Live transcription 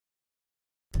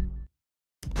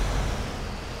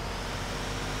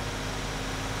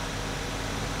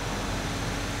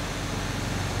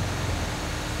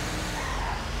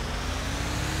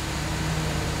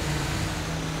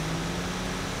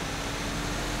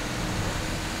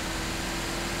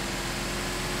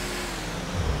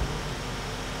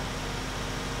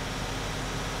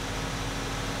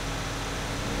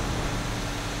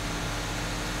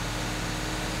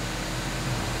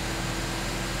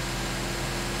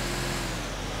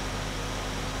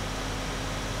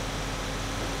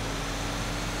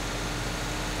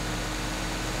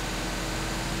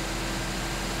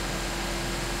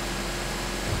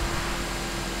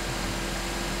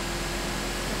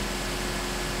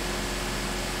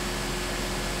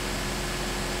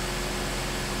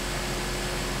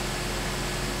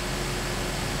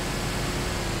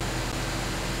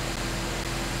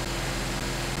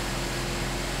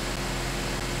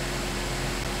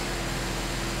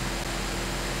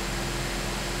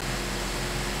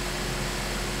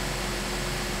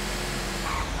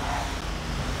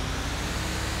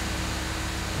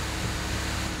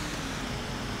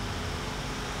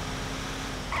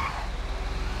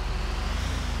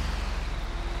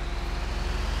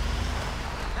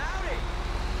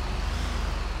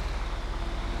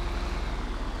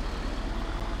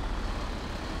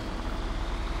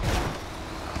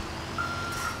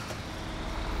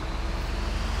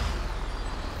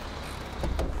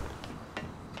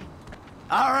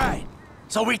All right,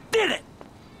 so we did it!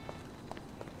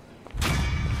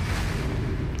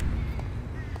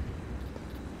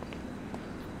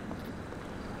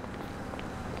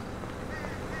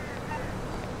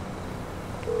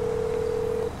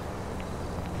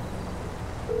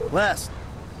 Les,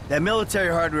 that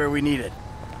military hardware we needed.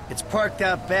 It's parked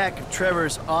out back of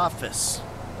Trevor's office.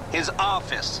 His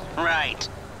office, right.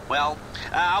 Well,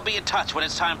 I'll be in touch when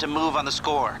it's time to move on the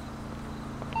score.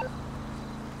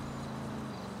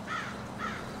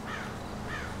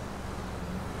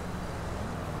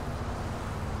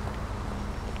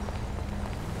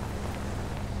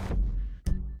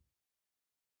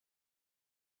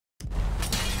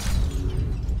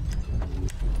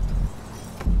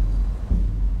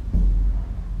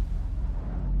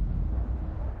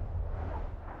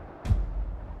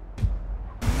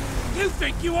 You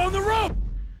think you own the rope?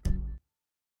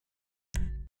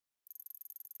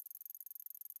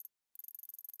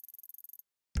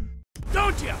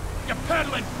 Don't you, you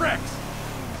peddling pricks?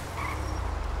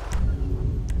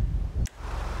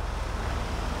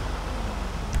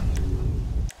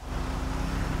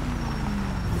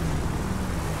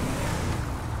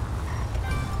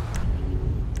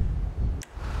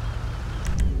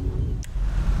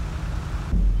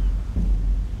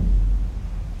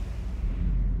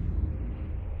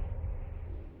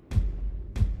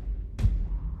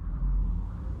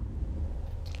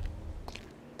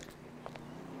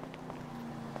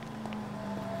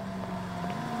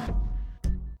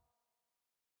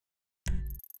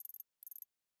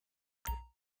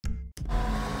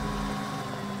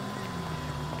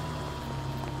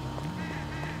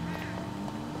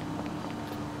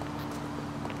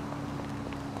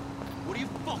 What are you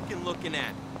fucking looking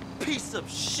at? Piece of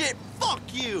shit! Fuck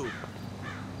you!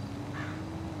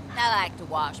 I like to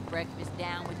wash breakfast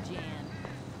down with gin.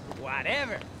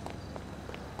 Whatever.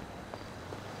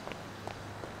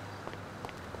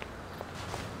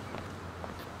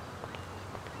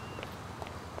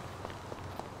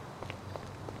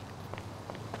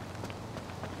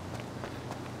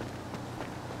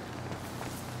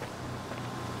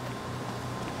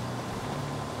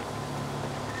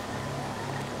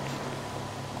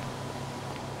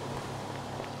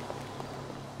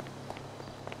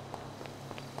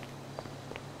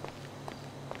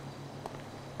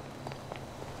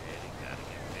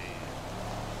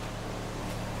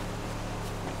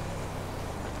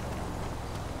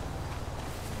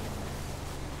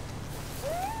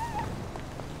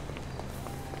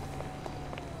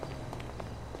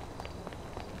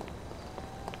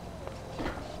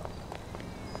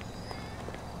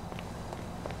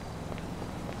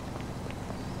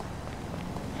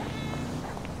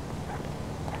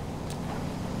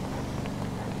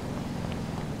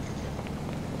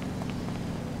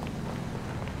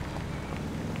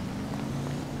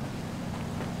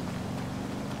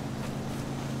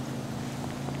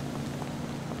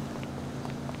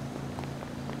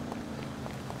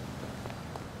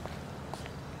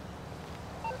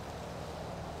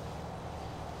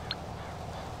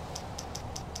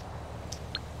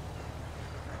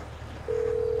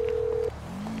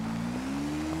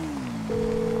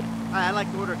 Hi, I'd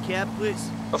like to order a cab, please.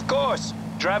 Of course.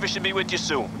 Driver should be with you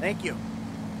soon. Thank you.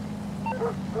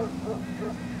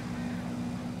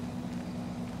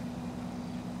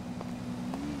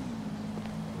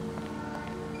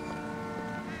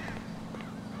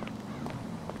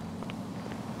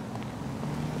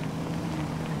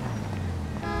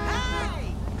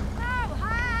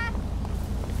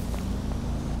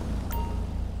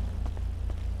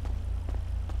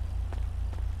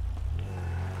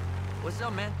 What's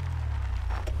up, man?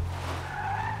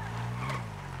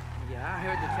 Yeah, I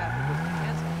heard the traffic was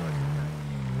canceled for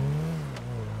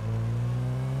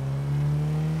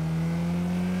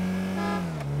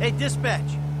tonight. Hey, dispatch,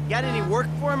 got any work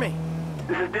for me?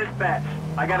 This is dispatch.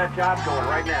 I got a job going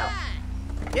right now.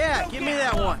 Yeah, give me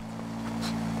that one.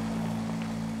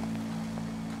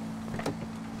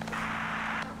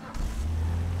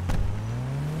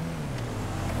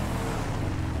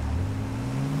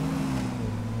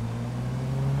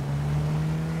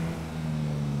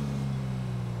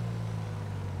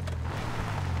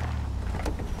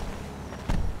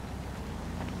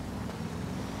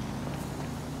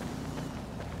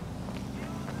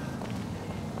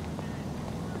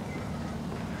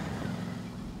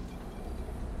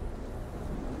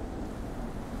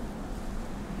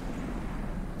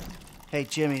 Hey,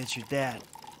 Jimmy, it's your dad.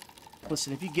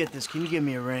 Listen, if you get this, can you give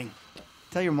me a ring?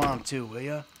 Tell your mom, too, will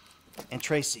ya? And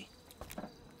Tracy.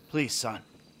 Please, son.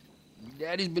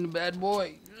 Daddy's been a bad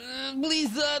boy.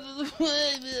 Please, son.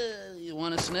 You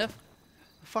want a sniff?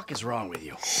 The fuck is wrong with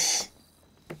you?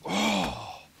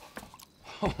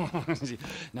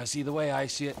 Now, see, the way I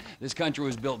see it, this country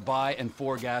was built by and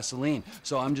for gasoline.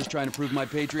 So I'm just trying to prove my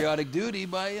patriotic duty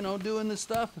by, you know, doing this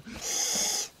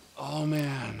stuff. Oh,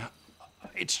 man.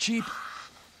 It's cheap,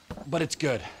 but it's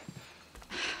good.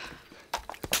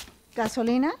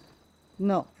 ¿Gasolina?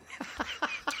 No.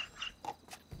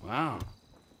 Wow.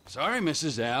 Sorry,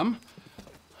 Mrs. M.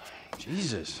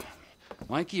 Jesus.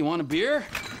 Mikey, you want a beer?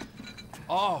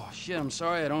 Oh, shit, I'm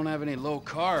sorry I don't have any low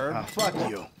carb. Fuck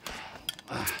you.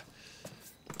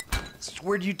 So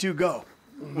where'd you two go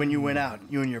when you went out,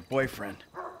 you and your boyfriend?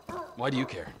 Why do you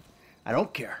care? I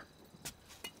don't care.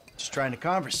 Just trying to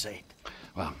conversate.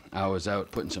 Well, I was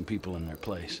out putting some people in their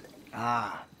place.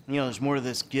 Ah, you know, there's more to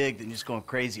this gig than just going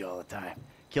crazy all the time,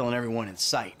 killing everyone in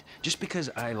sight. Just because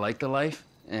I like the life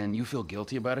and you feel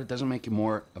guilty about it doesn't make you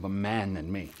more of a man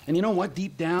than me. And you know what?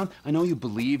 Deep down, I know you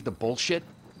believe the bullshit.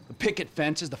 The picket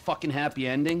fences, the fucking happy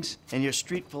endings. And your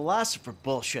street philosopher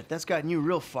bullshit, that's gotten you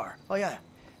real far. Oh yeah,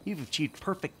 you've achieved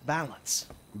perfect balance.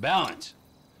 Balance?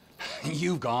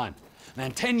 You've gone.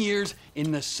 Man, 10 years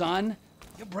in the sun,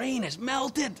 your brain is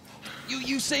melted.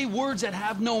 You say words that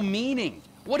have no meaning.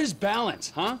 What is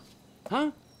balance, huh?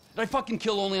 Huh? Did I fucking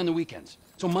kill only on the weekends?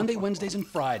 So Monday, Wednesdays, and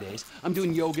Fridays, I'm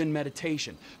doing yoga and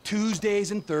meditation.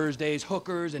 Tuesdays and Thursdays,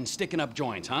 hookers and sticking up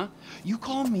joints, huh? You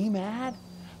call me mad?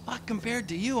 Fuck, compared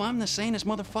to you, I'm the sanest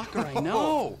motherfucker I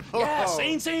know. Yeah,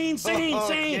 sane.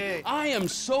 Okay. I am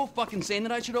so fucking sane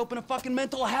that I should open a fucking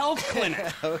mental health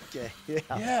clinic. Okay, yeah.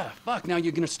 Yeah, fuck, now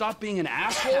you're gonna stop being an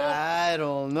asshole? I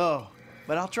don't know,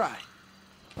 but I'll try.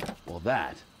 Well,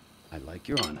 that, I like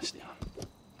your honesty on.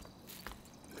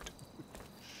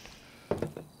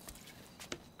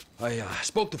 I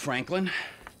spoke to Franklin.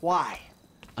 Why?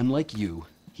 Unlike you,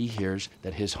 he hears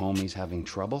that his homie's having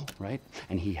trouble, right?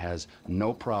 And he has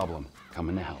no problem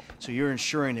coming to help. So you're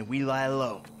ensuring that we lie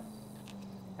low.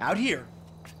 Out here,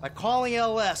 by calling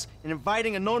LS and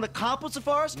inviting a known accomplice of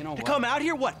ours You know to what? come out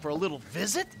here, what, for a little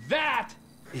visit? That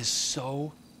is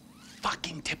so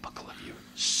fucking typical of you.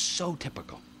 So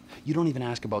typical. You don't even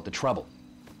ask about the trouble.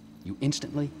 You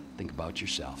instantly think about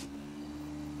yourself.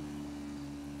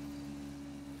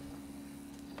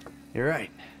 You're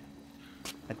right.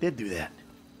 I did do that.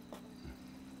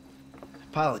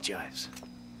 Apologize.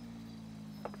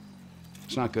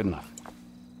 It's not good enough.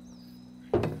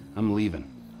 I'm leaving,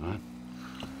 huh?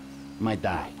 I might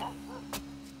die.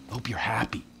 Hope you're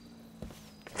happy.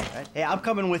 Right? Hey, I'm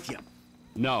coming with you.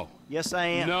 No. Yes, I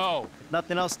am. No. If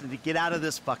nothing else than to get out of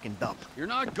this fucking dump. You're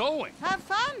not going. Have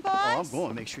fun, boys. Oh, I'm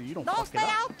going. Make sure you don't Don't fuck stay it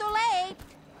up. out too late.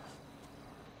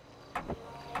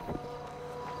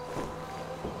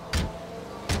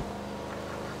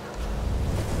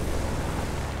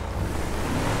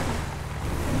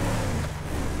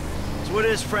 So what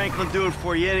is Franklin doing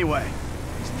for you anyway?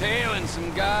 He's tailing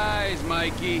some guys,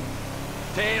 Mikey.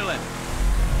 Tailing.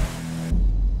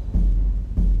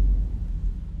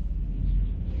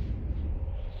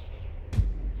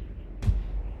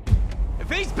 If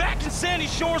he's back in Sandy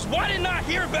Shores, why didn't I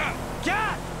hear about it?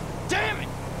 God damn it!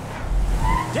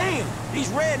 Damn, these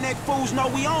redneck fools know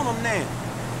we on them now.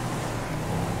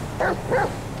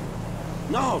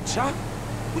 No, Chuck,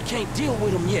 we can't deal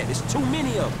with them yet. There's too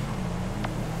many of them.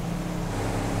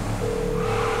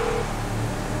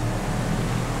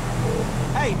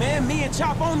 Hey, man, me and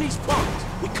Chop on these punks.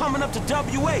 We coming up to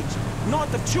WH,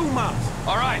 north of 2 miles.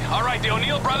 All right, the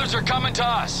O'Neill brothers are coming to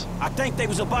us. I think they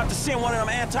was about to send one of them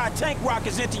anti-tank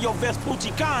rockets into your Vespucci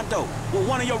condo when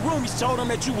one of your roomies told them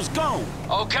that you was gone.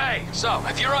 Okay, so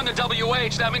if you're on the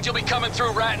WH, that means you'll be coming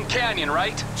through Ratton Canyon,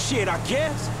 right? Shit, I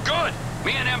guess. Good.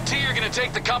 Me and MT are gonna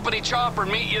take the company chopper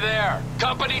and meet you there.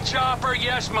 Company chopper,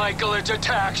 yes, Michael, it's a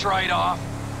tax write-off.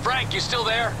 Frank, you still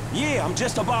there? Yeah, I'm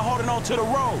just about holding on to the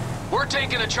road. We're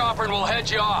taking the chopper and we'll head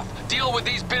you off. Deal with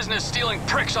these business-stealing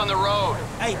pricks on the road.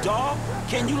 Hey, dawg,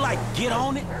 can you, like, get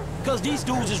on it? Because these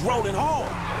dudes is rolling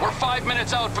hard. We're 5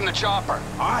 minutes out from the chopper.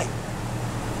 All right.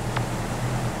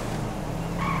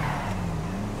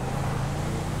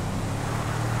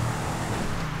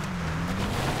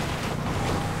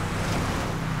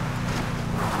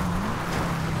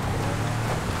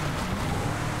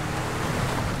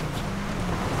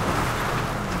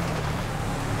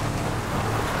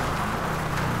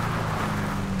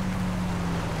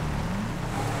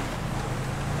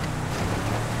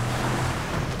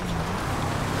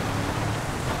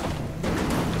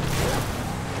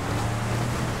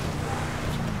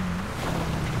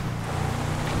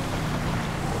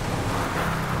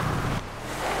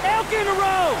 Elk in the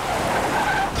road!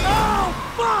 Oh,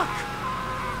 fuck!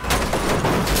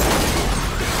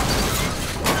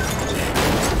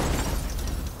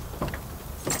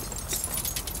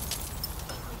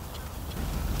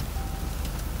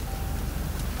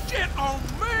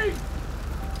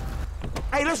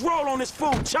 Hey, let's roll on this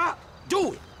fool, Chop.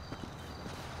 Do it.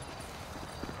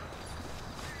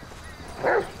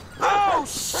 Oh,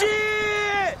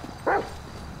 shit!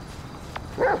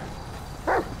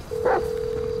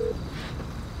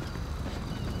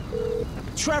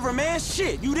 Trevor, man,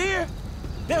 shit, you there?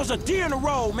 There was a deer in the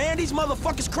road, man. These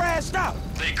motherfuckers crashed out.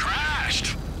 They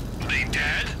crashed. They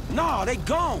dead? Nah, they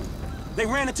gone. They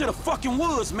ran into the fucking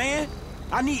woods, man.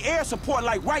 I need air support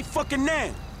like right fucking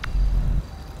now.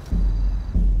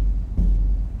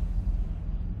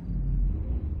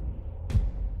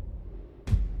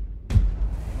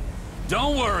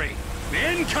 Don't worry.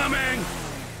 Incoming!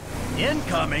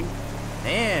 Incoming?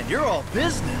 Man, you're all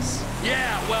business.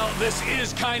 Yeah, well, this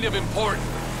is kind of important.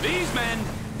 These men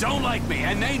don't like me,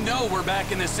 and they know we're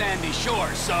back in the sandy shore,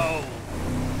 so...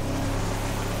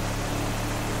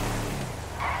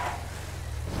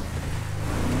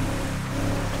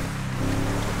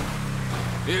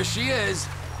 Here she is,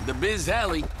 the Biz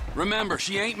Alley. Remember,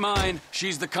 she ain't mine,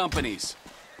 she's the company's.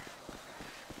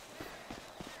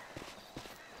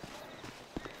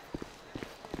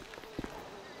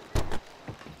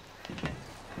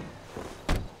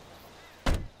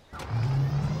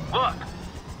 Look,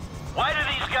 why do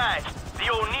these guys, the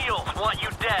O'Neills, want you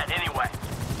dead anyway?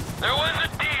 There was a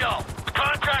deal.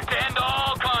 Contract to end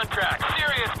all contracts.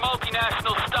 Serious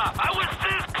multinational stuff. I was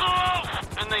this close!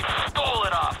 And they stole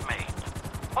it off me.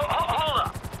 Hold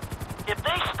up. If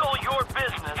they stole your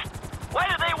business,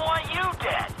 why do they want you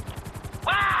dead?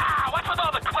 Wow! What's with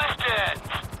all the questions?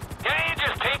 Can't you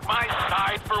just take my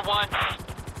side for once?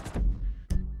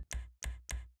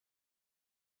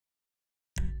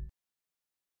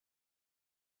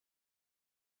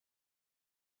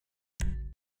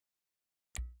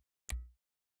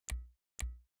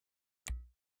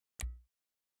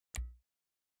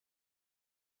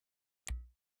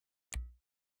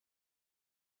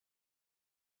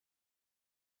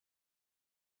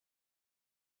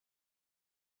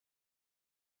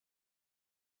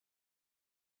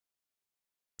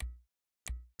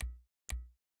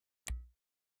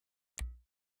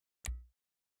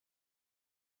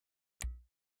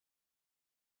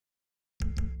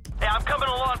 Hey, I'm coming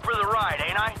along for the ride,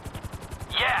 ain't I?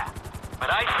 Yeah,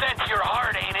 but I sense your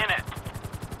heart ain't in it.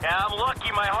 Yeah, I'm lucky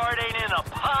my heart ain't in a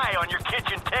pie on your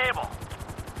kitchen table.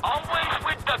 Always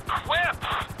with the quips.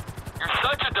 You're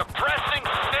such a depressing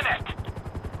cynic.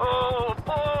 Oh,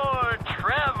 poor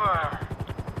Trevor.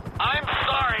 I'm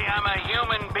sorry I'm a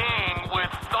human being with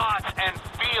thoughts and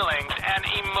feelings and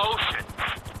emotions.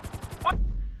 What?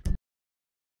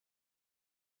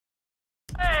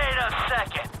 Wait a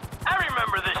second. I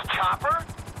remember this chopper.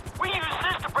 We used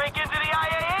this to break into the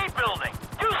IAA building.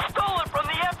 You stole it from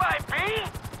the FIB?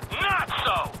 Not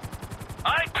so.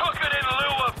 I took it in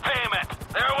lieu of payment.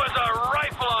 There was a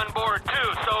rifle on board, too,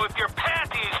 so if your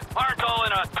panties aren't all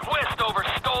in a twist over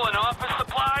stolen office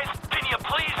supplies, can you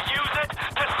please use it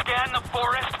to scan the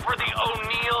forest for the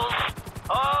O'Neills?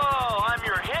 Oh, I'm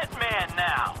your hitman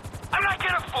now. I'm not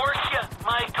gonna force you,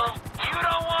 Michael. You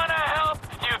don't want to help?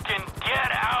 You can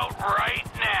get out right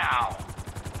now.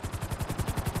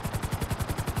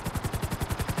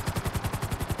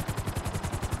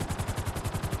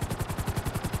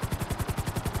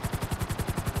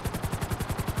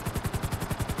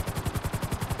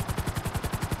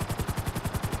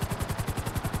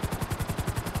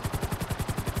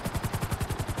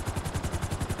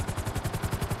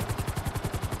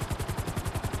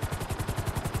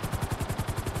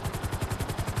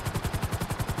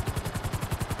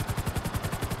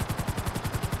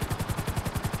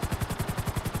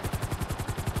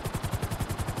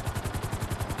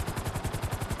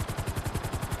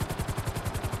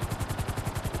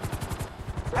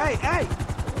 Hey,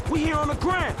 we here on the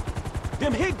ground.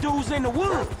 Them hick dudes in the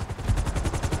woods.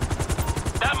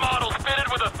 That model's fitted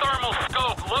with a thermal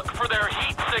scope. Look for their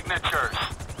heat signatures.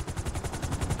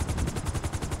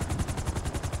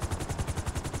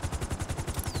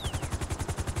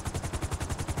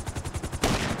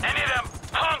 Any of them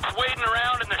punks wading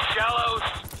around in the shallows?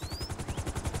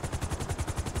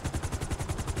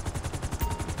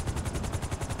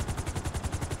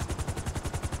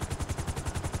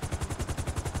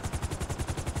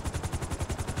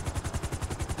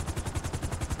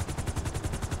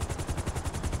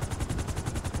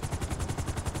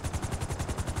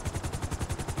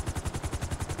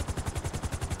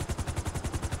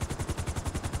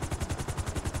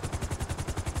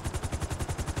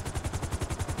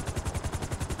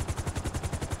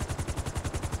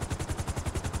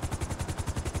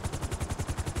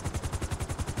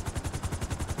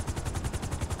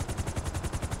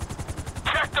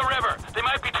 Check the river. They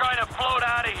might be trying to float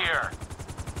out of here.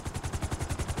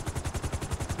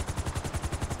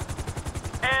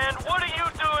 And what are you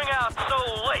doing out so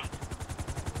late?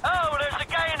 Oh, there's a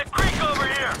guy in the creek over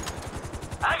here.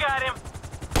 I got him.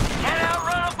 Can't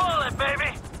outrun a bullet,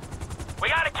 baby. We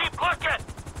gotta keep looking.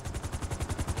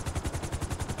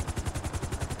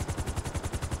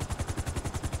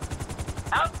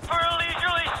 Out for a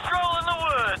leisurely stroll in the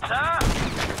woods, huh?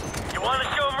 You want to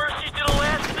show mercy to the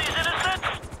last of these innocents?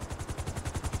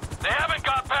 They haven't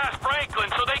got past Franklin,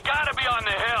 so they gotta be on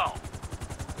the hill.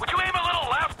 Would you aim a little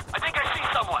left? I think I see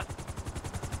someone.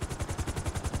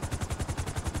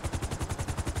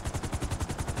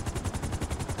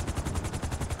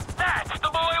 That's the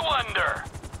boy wonder.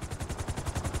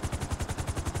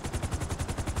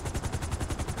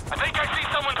 I think I see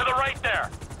someone to the right there.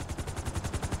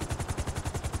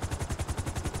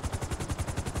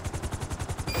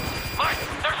 Look,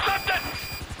 there's something!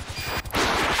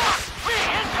 Fuck! Me,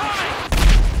 incoming!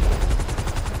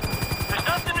 There's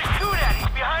nothing to shoot at.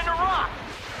 He's behind a rock.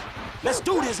 Let's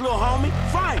do this, little homie.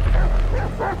 Fight him.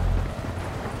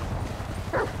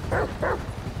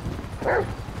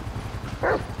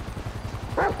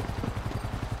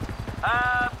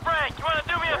 Frank, you want to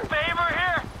do me a favor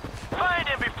here? Find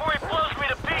him before he blows me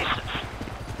to pieces.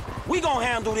 We gonna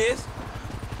handle this.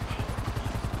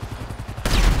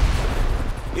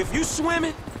 If you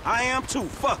swimming, I am too.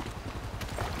 Fuck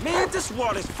it. Man, this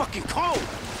water's fucking cold.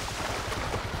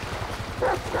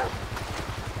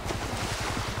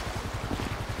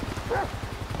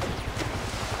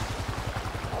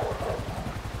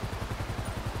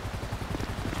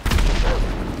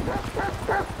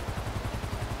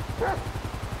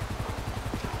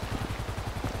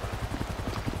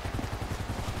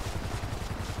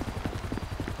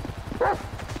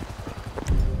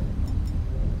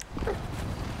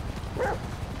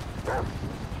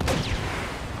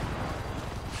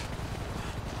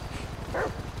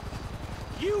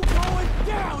 You going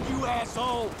down, you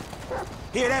asshole!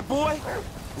 Hear that, boy?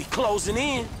 We closing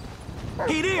in.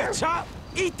 He there, Chop.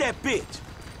 Eat that bitch.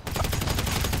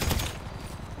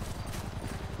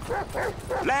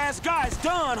 Last guy's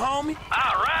done, homie.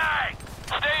 All right!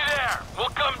 Stay there. We'll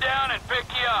come down and pick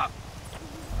you up.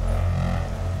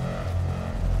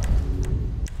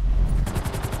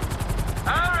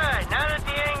 All right, now that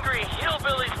the angry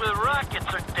hillbillies with rockets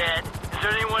are dead, is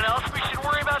there anyone else we should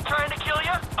worry about trying to kill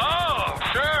you? Oh,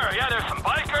 sure. Yeah, there's some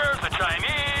bikers, the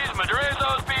Chinese,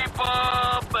 Madrizos people,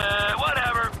 but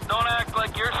whatever. Don't act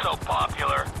like you're so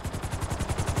popular.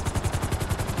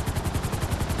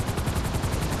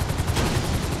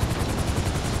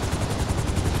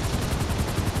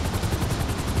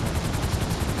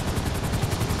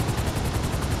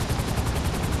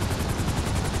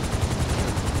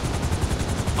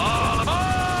 All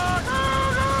aboard!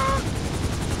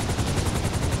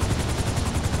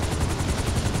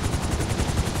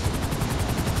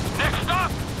 Next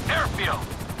stop, airfield.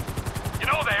 You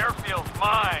know the airfield's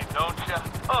mine, don't you?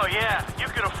 Oh, yeah, you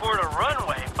can afford a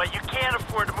runway, but you can't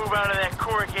afford to move out of that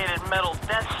corrugated metal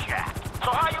death shack.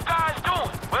 So how you guys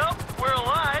doing? Well, we're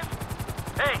alive.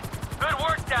 Hey, good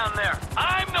work down there.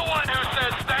 I'm the one who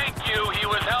says thank you. He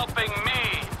was helping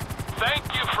me. Thank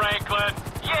you, Franklin.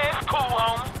 Yeah, it's cool,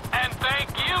 homie. And thank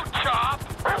you, Chop.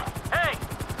 Hey,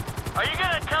 are you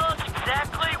gonna tell us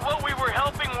exactly what we were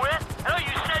helping with? I know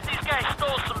you said these guys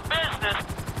stole some business,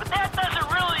 but that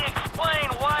doesn't really explain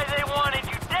why they wanted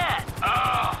you dead.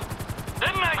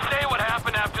 Didn't I say what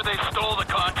happened after they stole the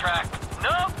contract?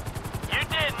 Nope, you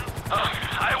didn't.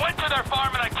 I went to their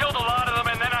farm and I killed a lot of them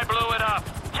and then I blew it up.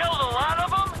 Killed a lot of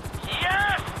them?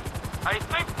 Yes! I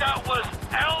think that was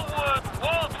Elwood,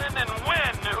 Walton, and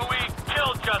Wynn who we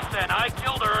killed just then. I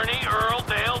killed Ernie, Earl,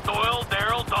 Dale, Doyle,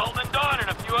 Daryl, Dalton, and Don, and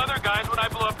a few other guys when I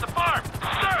blew up the farm.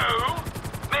 So,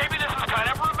 maybe this is kind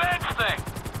of a revenge thing.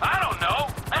 I don't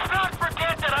know. Let's not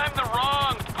forget that I'm the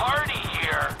wrong party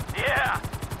here. Yeah,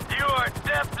 you are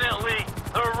definitely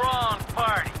the wrong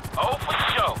party. Oh, for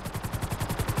sure.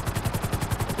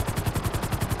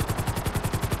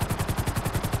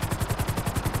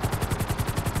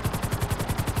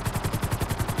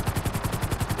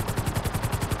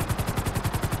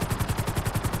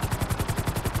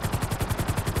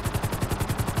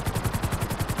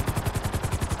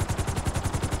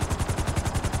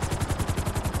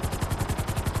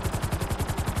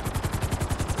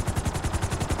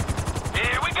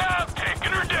 Here we go,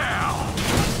 taking her down.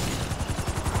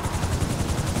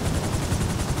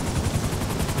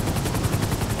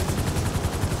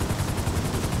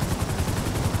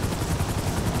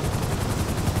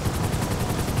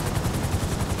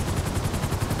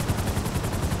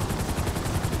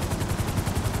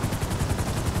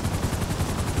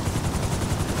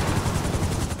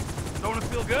 Don't it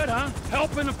feel good, huh?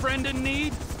 Helping a friend in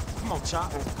need? Come on,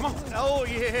 Chop. Come on. Oh,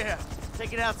 yeah.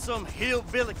 Taking out some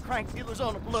hillbilly crank dealers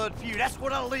on a blood feud. That's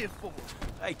what I live for.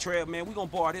 Hey, Trev, man, we gonna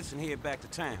borrow this and head back to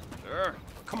town. Sure.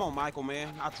 Come on, Michael,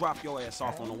 man. I'll drop your ass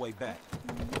off on the way back.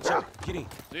 Chop, get in.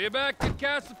 See you back at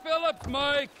Castle Phillips,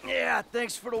 Mike. Yeah,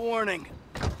 thanks for the warning.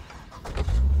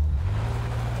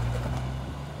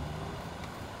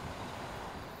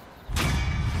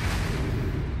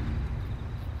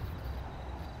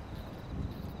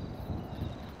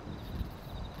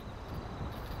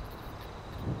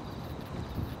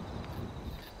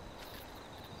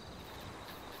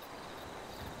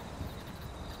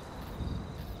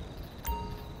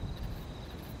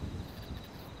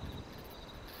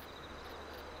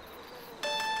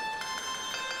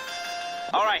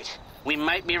 All right, we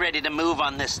might be ready to move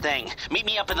on this thing. Meet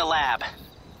me up in the lab.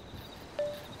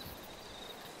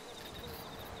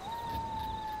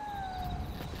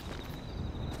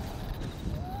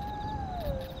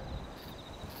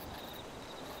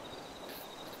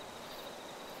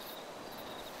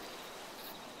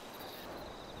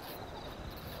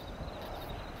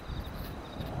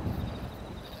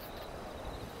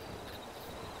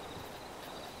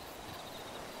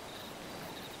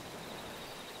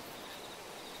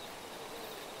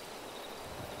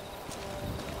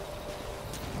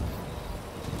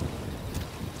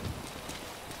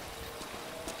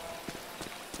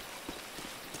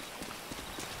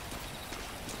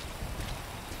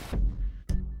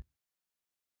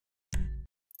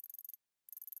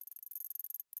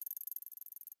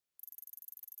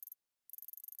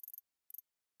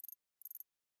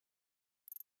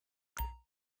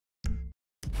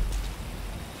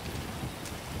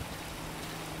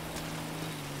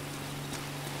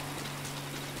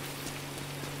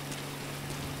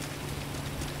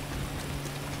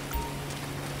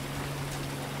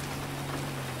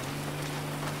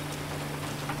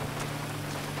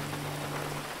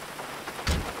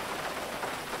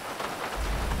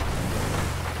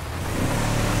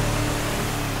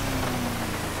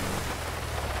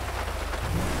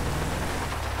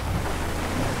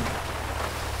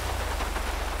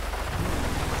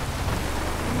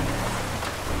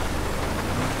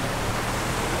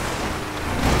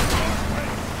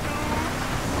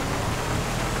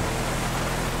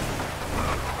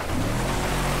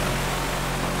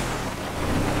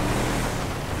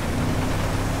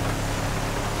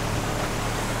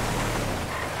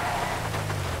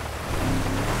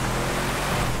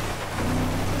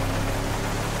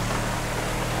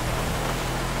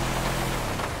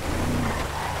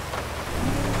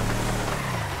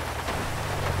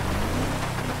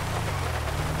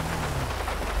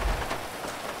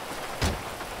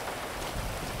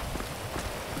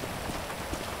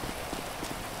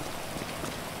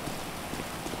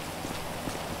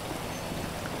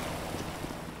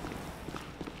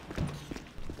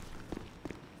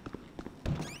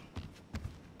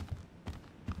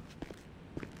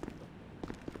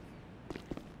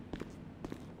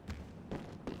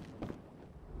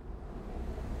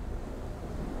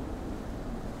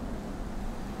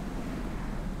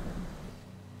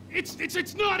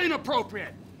 It's not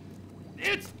inappropriate.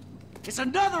 It's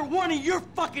another one of your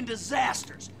fucking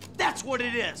disasters. That's what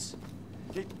it is.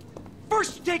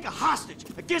 First you take a hostage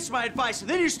against my advice, and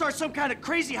then you start some kind of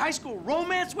crazy high school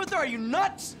romance with her. Are you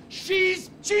nuts? She's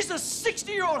a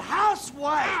 60-year-old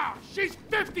housewife. Ah, she's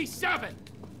 57.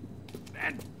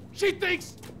 And she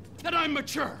thinks that I'm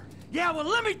mature. Yeah, well,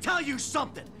 let me tell you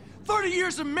something. 30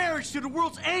 years of marriage to the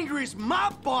world's angriest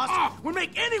mob boss would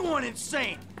make anyone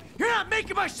insane. You're not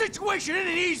making my situation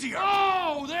any easier.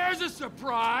 Oh, there's a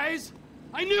surprise.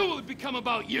 I knew it would become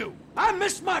about you. I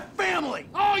miss my family.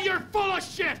 Oh, you're full of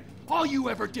shit. All you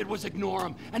ever did was ignore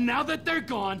them. And now that they're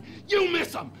gone, you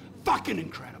miss them. Fucking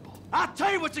incredible. I'll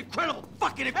tell you what's incredible.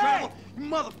 Fucking incredible. Hey! You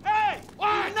mother... Hey!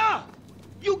 What? Enough!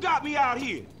 You got me out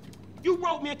here. You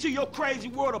wrote me into your crazy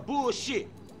world of bullshit.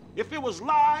 If it was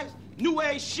lies, new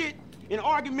age shit, and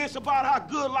arguments about how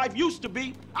good life used to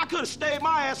be, I could have stayed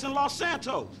my ass in Los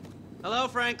Santos. Hello,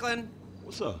 Franklin.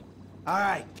 What's up? All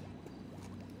right.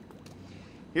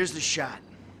 Here's the shot.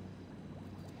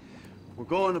 We're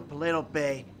going to Paleto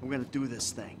Bay, and we're gonna do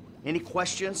this thing. Any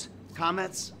questions?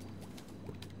 Comments?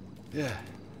 Yeah.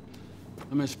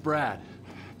 I miss Brad.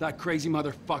 If that crazy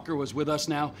motherfucker was with us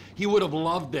now, he would have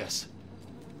loved this.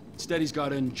 Instead, he's got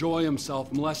to enjoy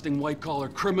himself molesting white-collar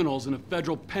criminals in a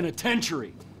federal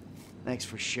penitentiary. Thanks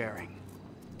for sharing.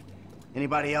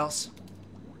 Anybody else?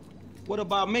 What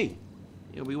about me?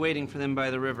 You'll be waiting for them by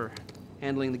the river,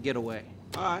 handling the getaway.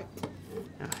 All right.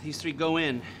 Now, these three go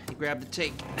in, you grab the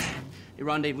take. They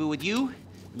rendezvous with you,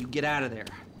 and you get out of there.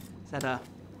 Does that,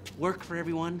 work for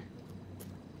everyone?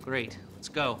 Great, let's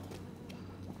go.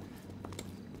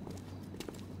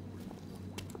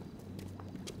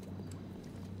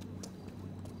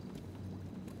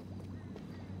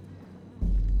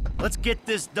 Let's get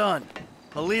this done.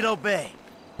 Polito Bay.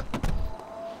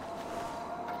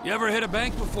 You ever hit a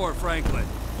bank before, Franklin?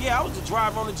 Yeah, I was the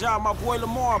driver on the job my boy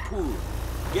Lamar pulled.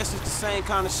 Guess it's the same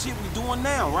kind of shit we doing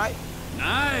now, right?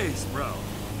 Nice, bro.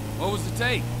 What was the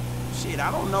take? Shit,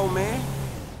 I don't know, man.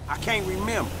 I can't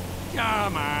remember.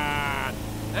 Come on.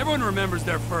 Everyone remembers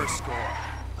their first score.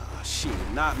 Shit,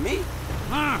 not me.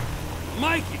 Huh?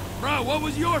 Mikey, bro, what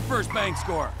was your first bank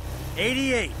score?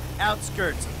 88,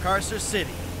 outskirts of Carcer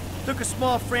City. Took a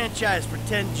small franchise for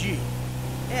 10G.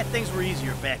 Yeah, things were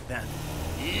easier back then.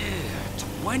 Yeah,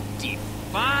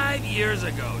 25 years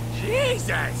ago.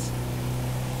 Jesus!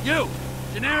 You,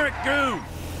 generic goon.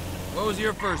 What was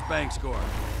your first bank score?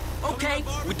 Okay,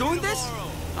 we're doing this?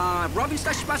 Robbing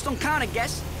slash bust don't count, I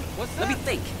guess. What's that? Let me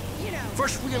think.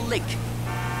 First real lick.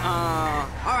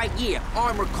 Alright, yeah,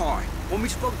 armor car. When we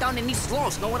broke down in these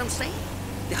laws, know what I'm saying?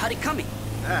 They had it coming.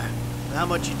 How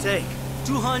much you take?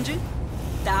 200,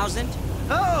 1,000.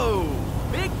 Oh,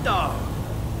 big dog.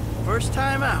 First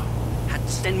time out. Had to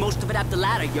spend most of it up the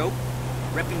ladder, yo.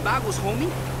 Repping Bagos,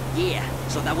 homie? Yeah,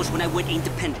 so that was when I went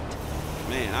independent.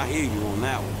 Man, I hear you on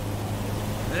that one.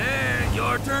 Then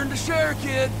your turn to share,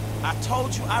 kid. I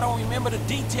told you I don't remember the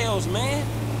details, man.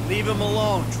 Leave him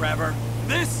alone, Trevor.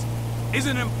 This is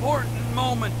an important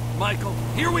moment, Michael.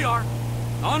 Here we are,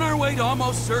 on our way to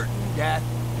almost certain death,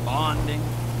 bonding,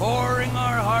 pouring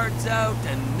our hearts out,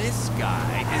 and this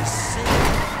guy is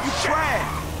sitting... You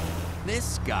trash!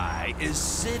 This guy is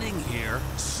sitting here,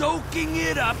 soaking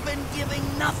it up and giving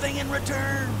nothing in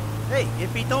return. Hey,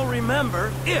 if he don't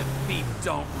remember... If he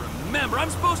don't remember, I'm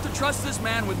supposed to trust this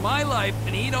man with my life,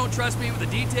 and he don't trust me with the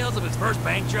details of his first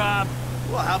bank job?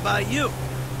 Well, how about you?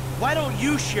 Why don't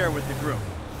you share with the group?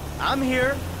 I'm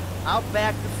here, I'll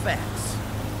back the facts.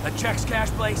 The checks cash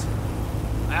place?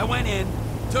 I went in,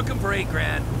 took him for $8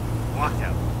 grand, walked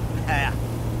out.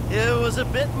 It was a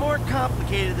bit more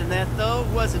complicated than that, though,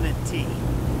 wasn't it, T?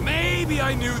 Maybe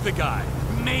I knew the guy.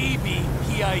 Maybe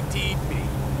he ID'd me.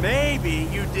 Maybe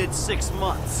you did 6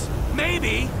 months.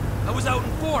 Maybe I was out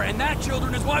in 4, and that,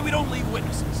 children, is why we don't leave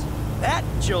witnesses. That,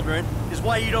 children, is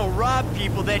why you don't rob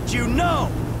people that you know.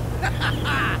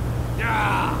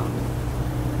 Yeah.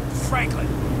 Franklin,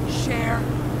 share?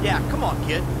 Yeah, come on,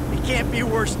 kid. It can't be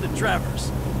worse than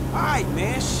Trevor's. All right,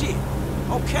 man, shit.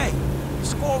 Okay, the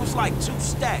score was like 2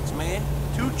 stacks, man.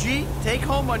 2G? Take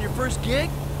home on your first gig?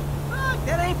 Fuck,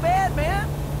 that ain't bad, man.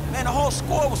 Man, the whole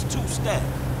score was 2 stacks.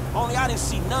 Only I didn't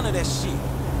see none of that shit.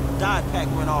 Die pack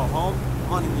went off, home.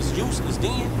 Money was useless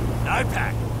then. Die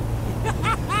pack?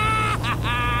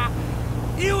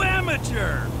 You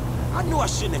amateur! I knew I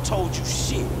shouldn't have told you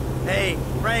shit. Hey,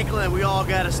 Franklin, we all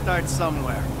gotta start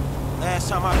somewhere. Last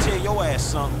time I tell your ass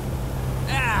something.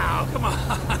 Ow, come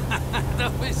on.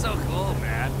 Don't be so cool,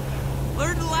 man.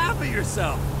 Learn to laugh at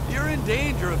yourself. You're in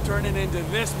danger of turning into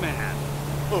this man.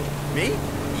 Who, me?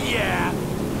 Yeah,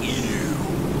 you.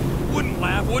 Wouldn't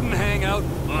laugh, wouldn't hang out.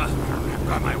 I've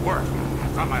got my work,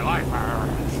 I've got my life.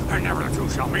 And never the two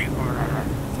shall meet.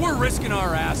 If we're risking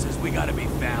our asses, we gotta be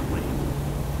family.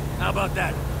 How about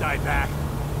that, die back?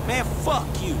 Man, fuck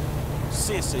you.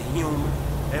 Sense of humor.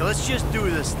 Hey, let's just do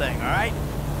this thing, all right?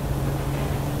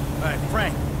 All right,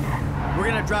 Frank, we're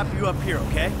gonna drop you up here,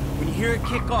 okay? When you hear it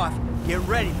kick off, get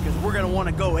ready, because we're gonna want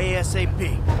to go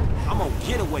ASAP. I'm on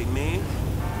getaway, man.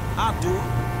 I'll do it.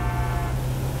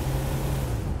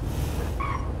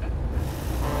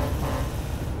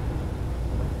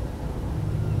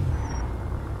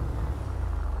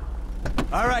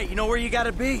 All right, you know where you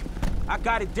gotta be? I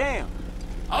got it down.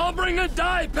 I'll bring a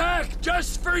die pack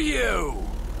just for you.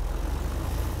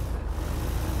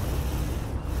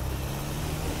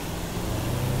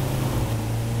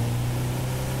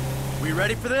 We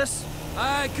ready for this?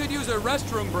 I could use a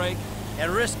restroom break.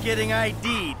 And risk getting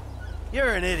ID'd.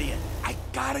 You're an idiot. I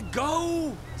gotta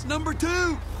go. It's number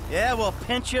 2. Yeah, well,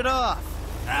 pinch it off.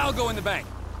 I'll go in the bank.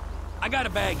 I got a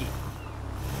baggie.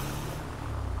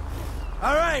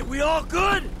 All right, we all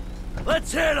good?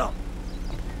 Let's hit 'em.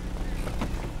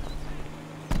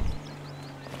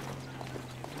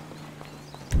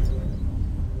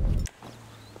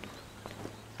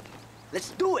 Let's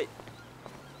do it.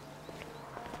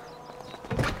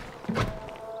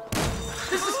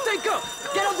 This is Stinker!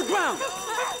 Get on the ground!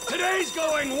 Today's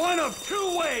going one of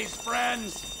 2 ways,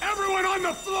 friends. Everyone on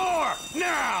the floor,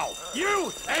 now!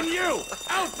 You and you,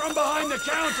 out from behind the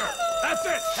counter. That's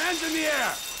it, hands in the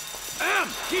air. Em,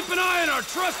 keep an eye on our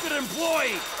trusted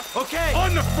employee. Okay.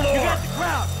 On the floor. You got the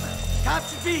crowd. Cops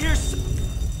should be here soon,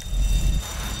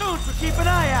 so keep an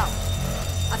eye out.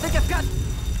 I think I've got...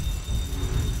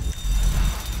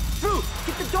 Drew,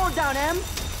 get the door down, Em.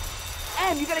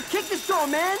 Em, you gotta kick this door,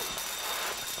 man.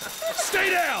 Stay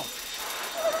down!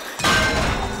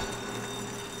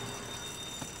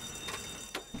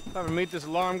 If I ever meet this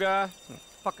alarm guy, I'll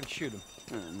fucking shoot him.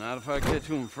 Not if I get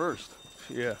to him first.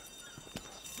 Yeah.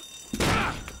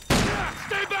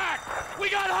 Stay back! We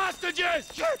got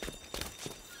hostages!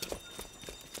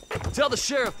 Tell the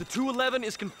sheriff the 211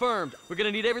 is confirmed. We're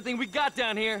gonna need everything we got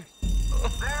down here. There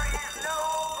is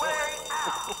no way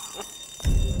out!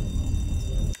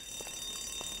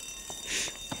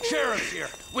 Sheriff's here.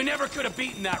 We never could have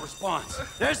beaten that response.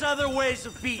 There's other ways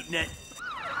of beating it.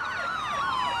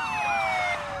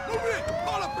 Move in!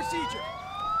 Call up procedure!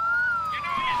 You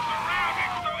know you're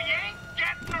surrounded, so you ain't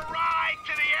getting a ride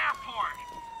to the airport.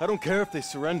 I don't care if they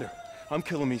surrender. I'm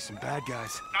killing me some bad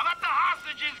guys. Now let the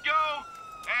hostages go,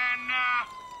 and,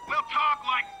 we'll talk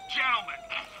like gentlemen.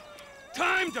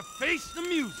 Time to face the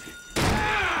music.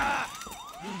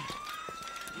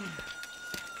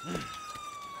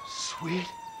 Sweet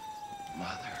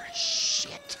mother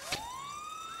shit.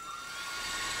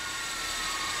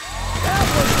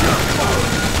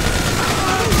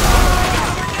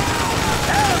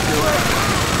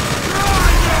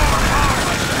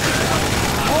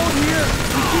 Hold here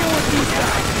and deal with these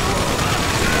guys.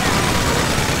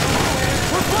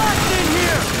 We're blocked in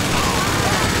here.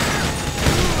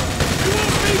 You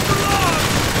won't be for long.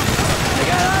 They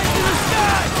got eyes in the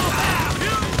sky.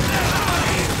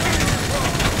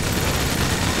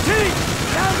 T,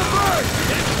 down the bird.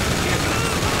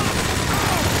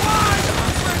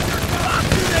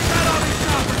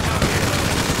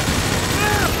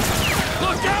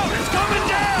 Look out! It's coming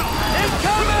down! It's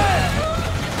coming!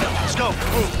 Let's go.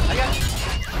 Move. I got you.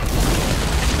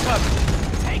 Cover.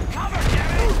 Take cover, damn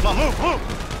it! Come on, move.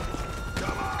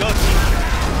 Go, T.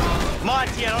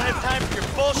 Monty, I don't have time for your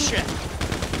bullshit.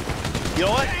 You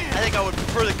know what? I think I would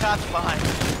prefer the cops behind.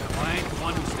 I ain't the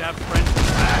one who stabbed friends in the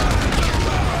back.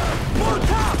 More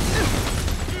cops!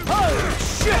 Oh,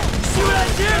 shit! See what I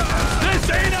did? This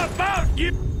ain't about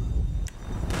you!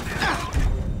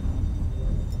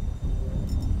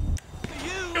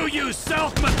 You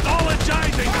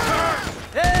self-mythologizing cur!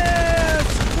 Yeah,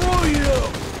 screw you!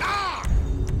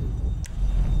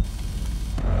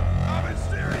 I'm in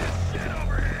serious shit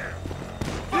over here.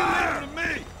 Fire! To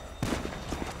me!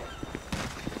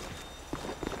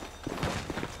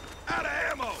 Out of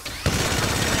ammo.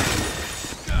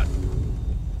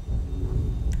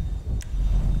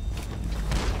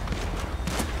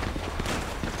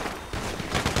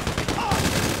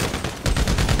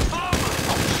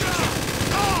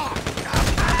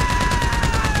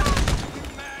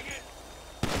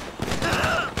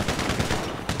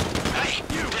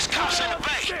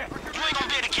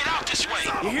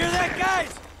 You hear that, guys?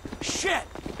 Shit!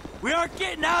 We aren't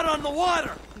getting out on the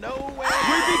water! No way.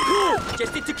 We'll be cool.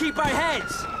 Just need to keep our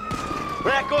heads.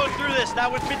 We're not going through this,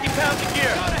 not with 50 pounds of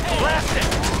gear. Blast it.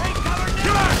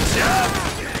 Come on, Jeff!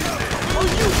 Oh,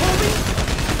 you, homie!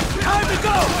 Time to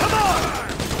go! Come on!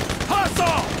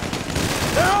 Hustle!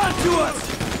 They're on to us!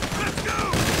 Let's go.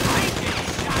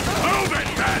 Move it,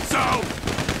 Fatso!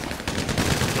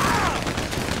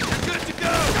 You're good to go.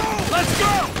 Let's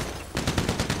go!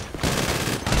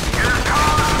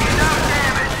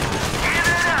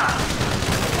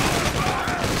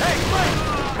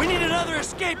 We need another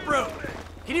escape route.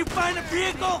 Can you find a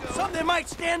vehicle? Something that might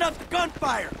stand up to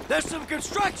gunfire. There's some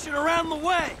construction around the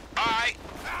way. All right.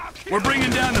 We're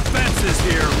bringing down the fences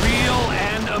here, real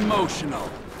and emotional.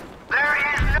 There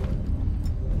is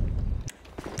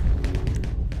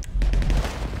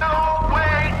no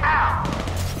way out.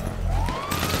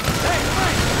 Hey,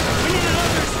 Frank, we need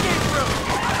another escape route.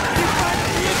 Can you find a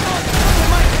vehicle? Something that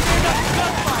might stand up to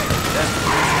gunfire. There's some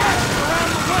construction around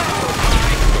the way.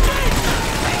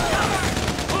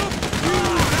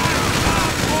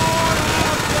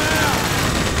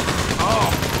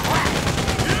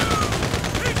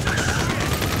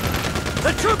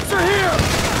 The troops are here!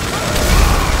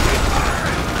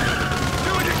 Do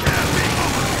what you can,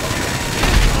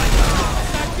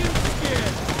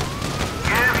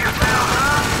 Give yourself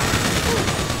up.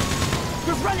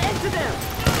 Just run into them.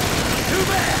 Too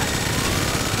bad!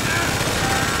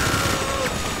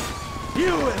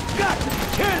 You have got to be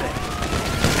kidding!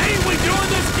 Ain't we doing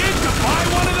this gig to buy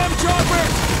one of them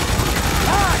choppers?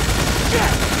 Ah,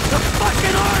 shit! The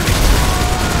fucking army!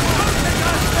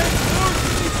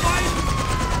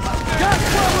 That's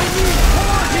what we need!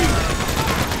 More heat!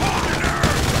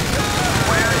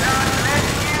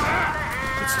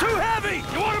 It's too heavy!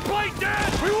 You want to play dead?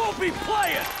 We won't be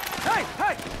playing! Hey,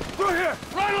 hey! Through here!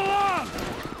 Right along!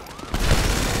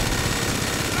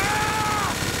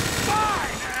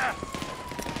 Fine!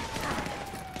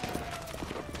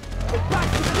 Get back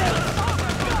together!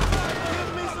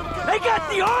 They got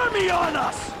the army on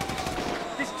us!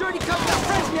 This dirty cunt got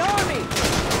friends in the army!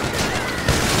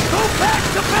 Go back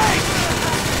to base!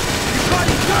 You got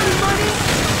any dirty money?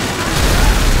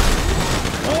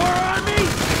 More army?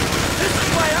 This is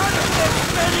why I'm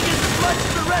spending as much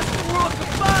as the rest of the world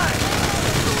combined!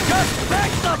 Just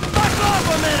back the fuck off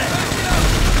a minute!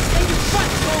 Stay your butt,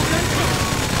 Golden!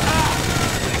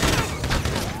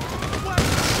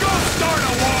 Don't start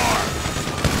a war!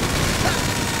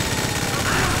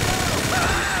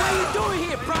 What are you doing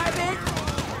here, Private?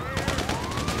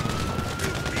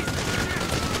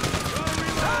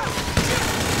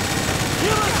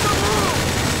 Give us some room!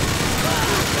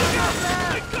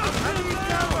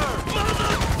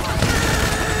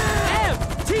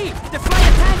 Team! They're flying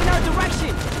a tank in our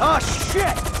direction! Oh,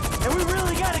 shit! And we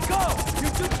really gotta go!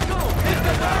 You're good to go! Pick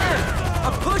them up!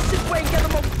 I'll push this way and get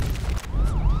them up!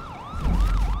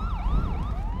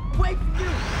 Wait for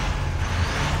you!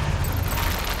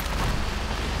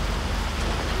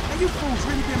 Hey, you fools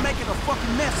really been making a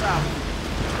fucking mess out of me.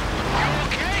 You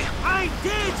okay? I ain't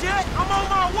dead yet! I'm on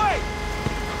my way!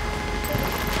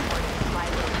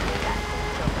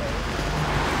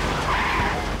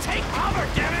 Take cover,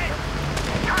 damn it!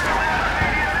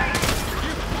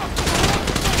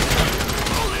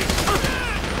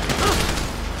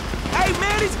 Hey,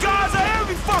 man, these guys are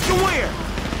every fucking where!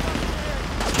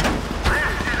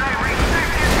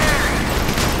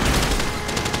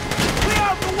 We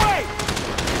out the way!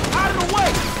 Out of the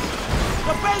way!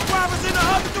 The bank robber's in the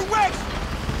other direction!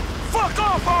 Fuck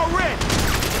off already!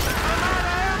 I'm out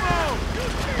of ammo!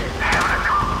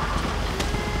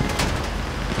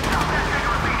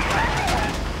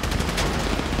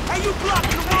 Hey, you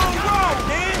blocking the wrong road,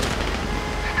 man!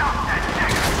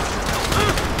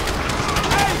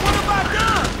 Hey, what have I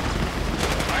done?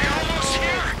 Are you almost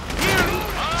here? Here?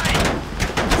 Alright.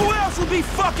 Who else would be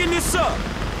fucking this up?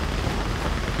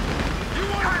 You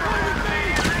wanna play with me?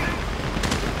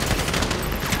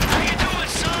 How you doing,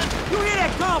 son? You hear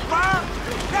that gunfire?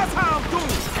 That's how I'm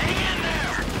doing. Hang in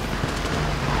there.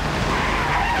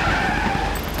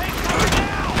 Take cover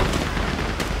now.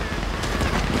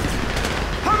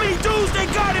 How many dudes they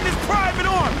got in this private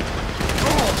army?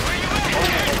 Where you at?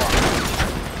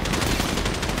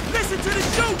 Listen to the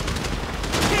shoot!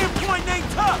 Pinpoint ain't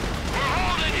tough! We're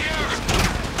holding here.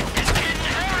 It's getting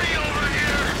hairy over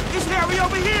here. It's Harry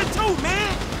over here too,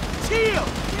 man! Chill!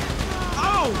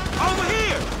 Oh, over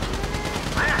here!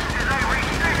 This is a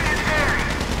restricted area.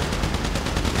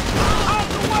 Out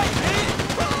the way, man!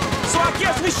 So I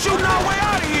guess we shooting our way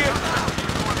out of here!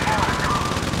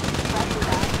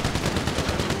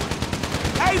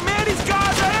 Hey, man, these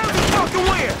guys are every fucking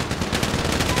where!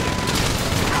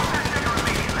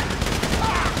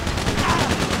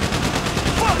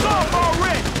 Fuck off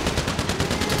already!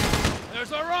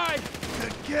 There's a ride!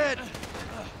 Good kid!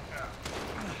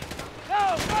 Go,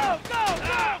 go, go,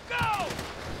 go, go!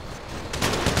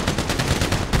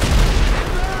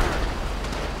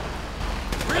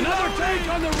 Another tank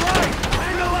on the right!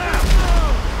 And the left!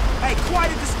 Hey, quite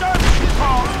a disturbance,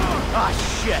 Paul! Ah,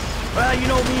 shit! Well, you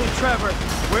know me and Trevor.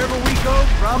 Wherever we go,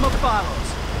 Brahma follows.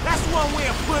 That's one way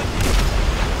of putting it.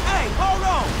 Hey, hold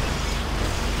on!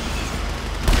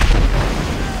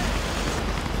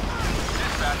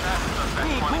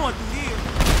 We ain't going through here.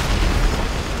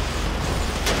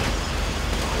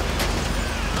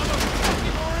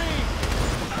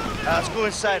 Let's go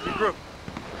inside, regroup.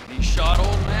 He shot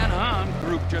old man, huh? I'm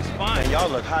grouped just fine. Man, y'all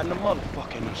look hot in the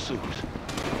motherfucker in them suits.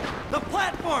 The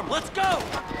platform! Let's go!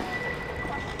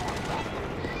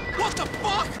 What the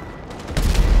fuck?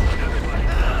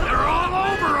 They're all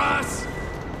over us!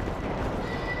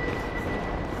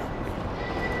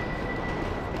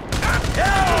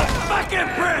 Yeah! Fucking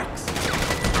bricks!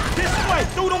 This way,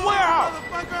 through the warehouse!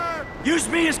 Use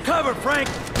me as cover, Frank.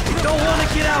 You don't want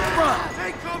to get out front.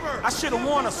 Take cover! I should have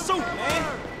worn a suit,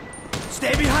 man.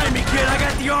 Stay behind me, kid. I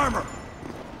got the armor.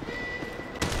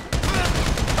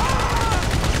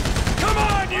 Come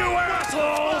on, you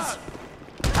assholes!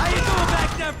 How you doing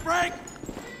back there, Frank?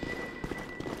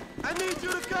 I need you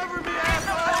to cover me,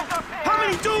 asshole! How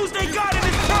many dudes they got in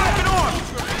this private army?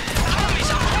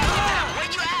 Homies, I'm holding now. Where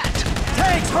you at?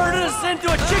 Tanks herding us into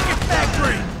a chicken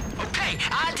factory! Okay,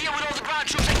 I'll deal with all the ground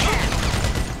troops I can.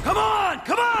 Come on!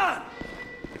 Come on!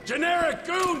 Generic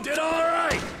goon did all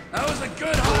right. That was a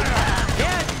good hire.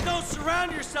 Yeah, if you don't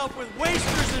surround yourself with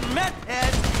wasters and meth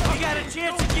heads, you got a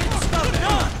chance of getting stuff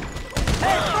done.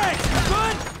 Hey, Frank, you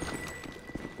good?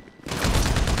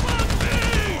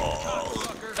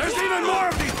 There's even more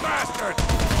of these bastards.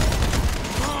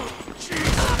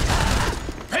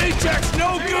 Paycheck's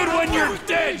no good when you're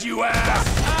dead, you ass.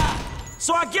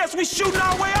 So I guess we shooting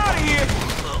our way out of here.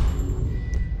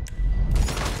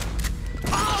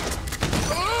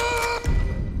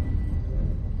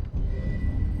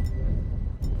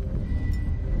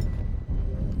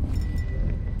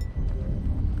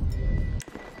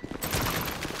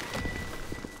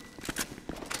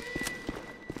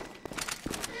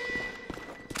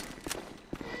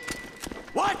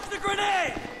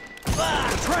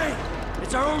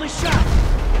 It's our only shot!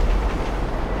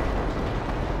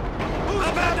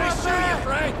 How about they shoot you,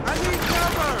 Frank? I need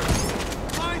cover!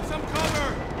 Find some cover!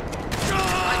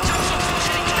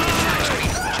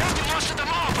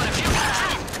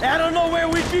 I don't know where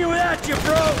we'd be without you,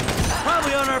 bro!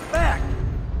 Probably on our back.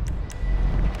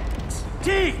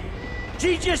 T!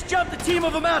 G just jumped the team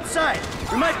of them outside.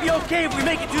 We might be okay if we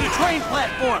make it to the train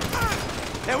platform.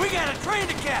 And we got a train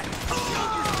to catch!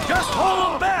 Just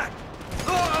hold them back!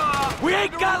 We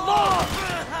ain't got long!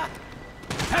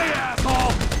 Hey,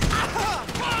 asshole!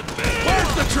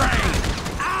 Where's the train?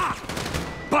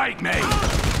 Bite me!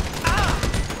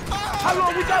 How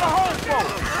long we got a hold for?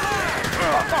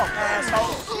 Fuck off,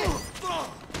 asshole!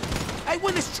 Hey,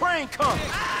 when this train come?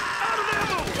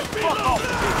 Fuck off!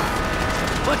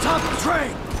 Let's hop the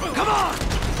train! Come on!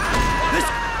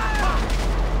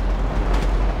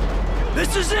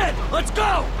 This is it! Let's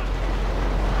go!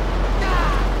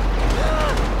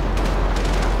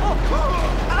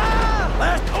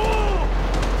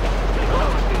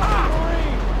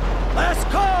 Last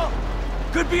call!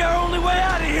 Could be our only way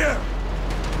out of here!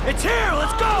 It's here!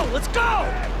 Let's go! Let's go!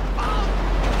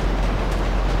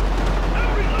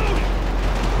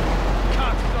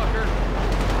 Cocksucker!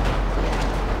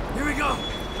 Here we go!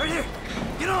 Right here!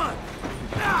 Get on!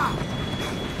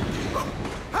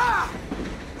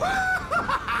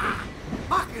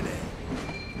 Fucking it!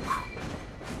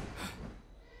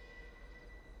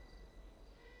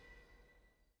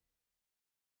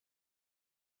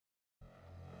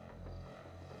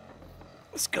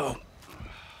 Let's go.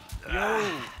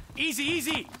 Yo, easy,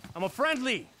 easy. I'm a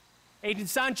friendly. Agent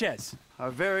Sanchez.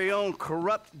 Our very own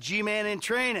corrupt G-man in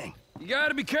training. You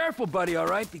gotta be careful, buddy, all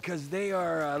right? Because they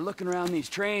are looking around these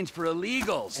trains for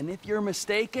illegals. And if you're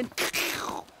mistaken,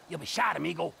 you'll be shot,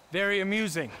 amigo. Very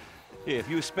amusing. Yeah, if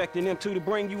you expecting them two to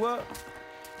bring you up,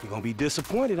 you're gonna be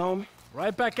disappointed, homie.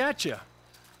 Right back at you.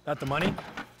 Got the money?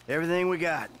 Everything we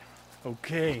got.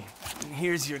 Okay,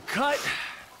 here's your cut.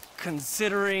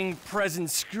 Considering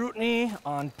present scrutiny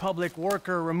on public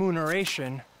worker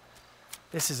remuneration,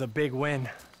 this is a big win.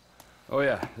 Oh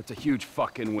yeah, that's a huge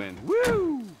fucking win.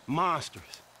 Woo!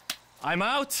 Monsters. I'm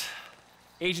out.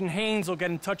 Agent Haynes will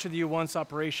get in touch with you once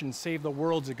Operation Save the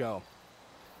World's ago.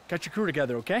 Get your crew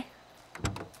together, okay?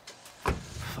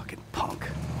 Fucking punk.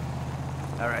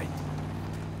 All right.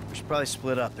 We should probably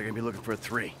split up. They're gonna be looking for a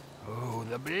 3. Oh,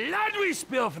 the blood we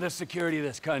spill for the security of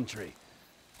this country.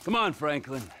 Come on,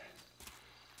 Franklin.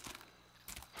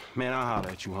 Man, I'll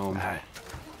holler at you, homie. All right.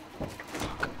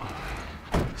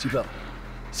 Seatbelt.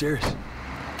 Serious.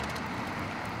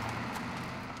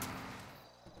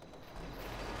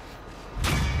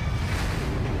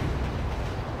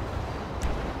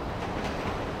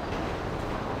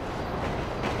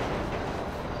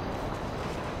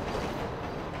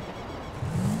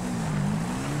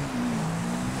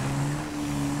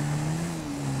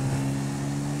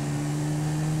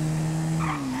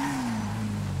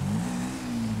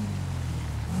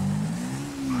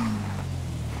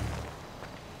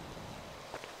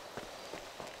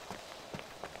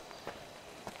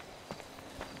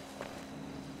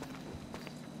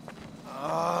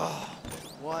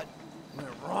 What went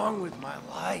wrong with my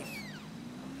life?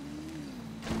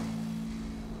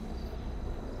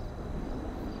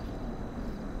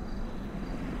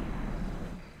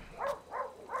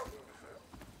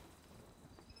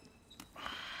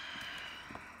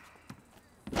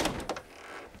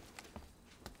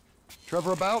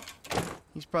 Trevor about?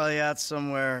 He's probably out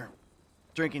somewhere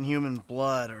drinking human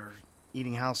blood or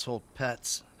eating household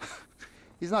pets.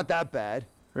 He's not that bad.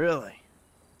 Really?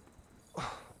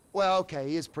 Well, okay,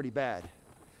 he is pretty bad.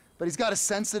 But he's got a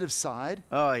sensitive side.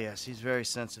 Oh, yes, he's very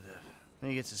sensitive.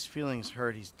 When he gets his feelings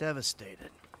hurt, he's devastated.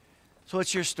 So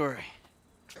what's your story?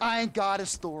 I ain't got a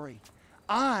story.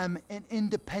 I'm an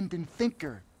independent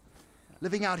thinker.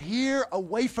 Living out here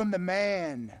away from the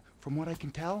man. From what I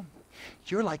can tell,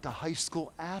 you're like a high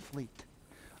school athlete.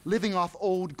 Living off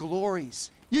old glories.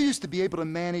 You used to be able to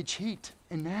manage heat.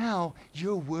 And now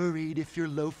you're worried if your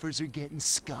loafers are getting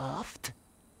scuffed.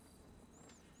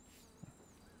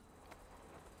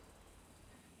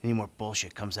 Any more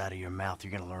bullshit comes out of your mouth,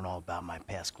 you're gonna learn all about my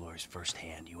past glories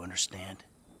firsthand. You understand?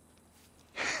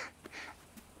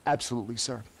 Absolutely,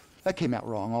 sir. That came out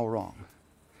wrong, all wrong.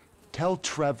 Tell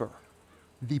Trevor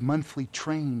the monthly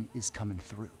train is coming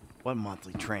through. What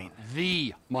monthly train?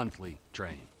 The monthly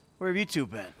train. Where have you two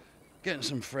been? Getting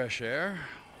some fresh air.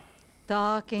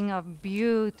 Talking of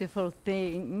beautiful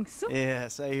things.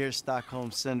 Yes, I hear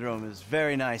Stockholm Syndrome is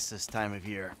very nice this time of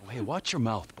year. Hey, watch your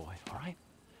mouth, boy, all right?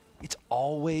 It's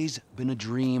always been a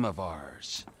dream of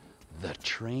ours. The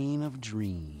train of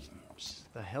dreams.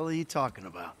 The hell are you talking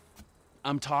about?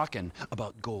 I'm talking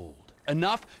about gold.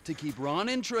 Enough to keep Ron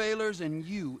in trailers and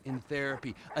you in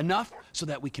therapy. Enough so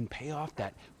that we can pay off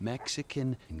that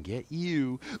Mexican and get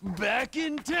you back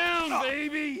in town,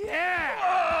 baby!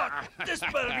 Yeah! This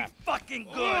better be fucking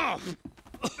good.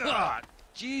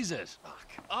 Jesus.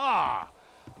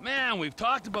 Man, we've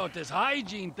talked about this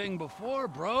hygiene thing before,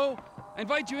 bro. I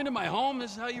invite you into my home,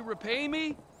 this is how you repay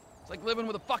me? It's like living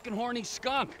with a fucking horny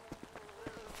skunk.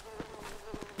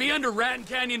 Be under Raton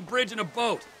Canyon Bridge in a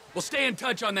boat. We'll stay in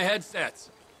touch on the headsets.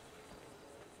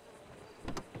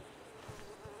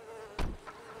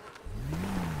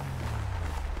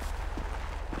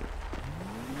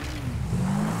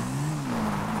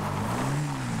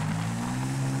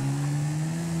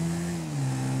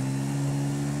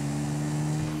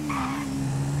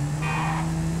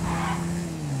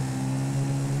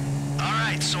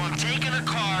 Alright, so I'm taking a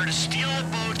car to steal a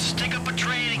boat, stick up a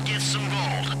train, and get some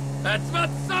gold. That's about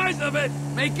the size of it!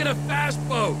 Make it a fast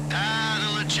boat! The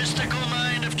logistical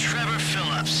mind of Trevor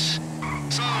Phillips.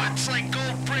 So it's like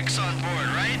gold bricks on board,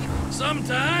 right?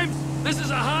 Sometimes. This is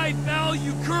a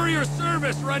high-value courier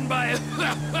service run by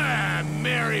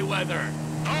Merryweather.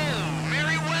 Oh,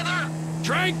 Merryweather?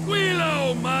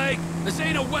 Tranquilo, Mike! This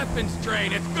ain't a weapons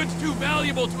train. It's goods too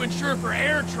valuable to insure for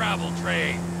air travel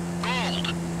trade.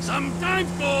 Gold.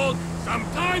 Sometimes gold,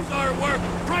 sometimes artwork,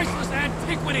 priceless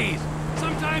antiquities.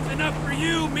 Sometimes enough for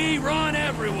you, me, Ron,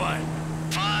 everyone.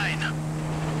 Fine.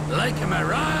 Like a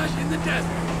mirage in the desert,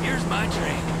 here's my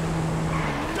train.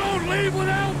 Don't leave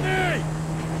without me!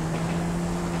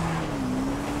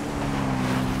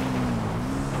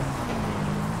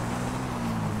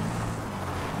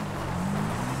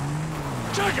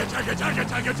 Chugga, chugga, chugga,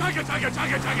 chugga, chugga, chugga,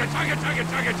 chugga, chugga, chugga, chugga,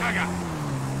 chugga, chugga.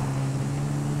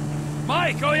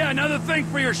 Mike, oh yeah, another thing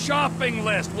for your shopping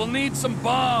list. We'll need some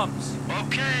bombs.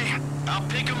 Okay. I'll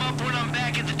pick them up when I'm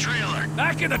back at the trailer.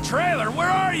 Back at the trailer? Where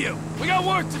are you? We got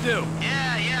work to do.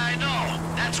 Yeah, I know.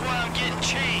 That's why I'm getting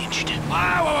changed.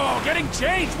 Wow, getting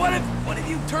changed? What have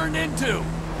you turned into?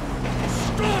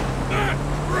 Stop that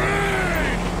train!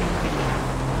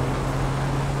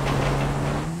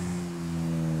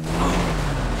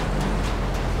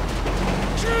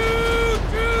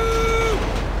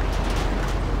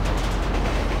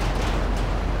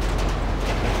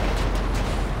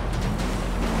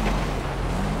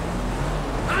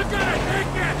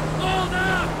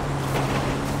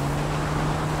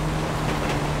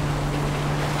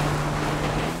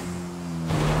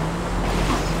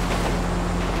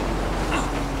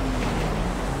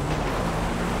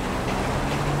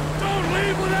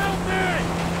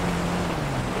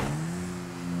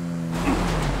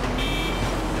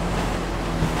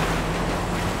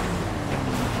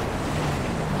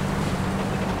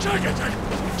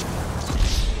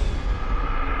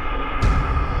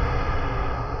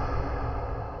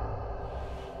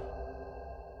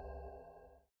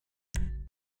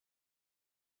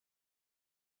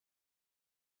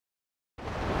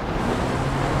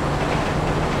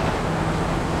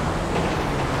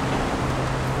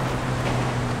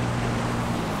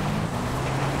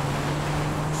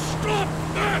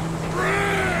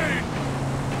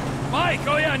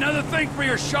 Another thing for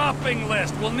your shopping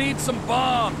list. We'll need some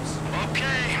bombs.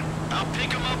 Okay. I'll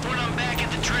pick them up when I'm back at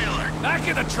the trailer. Back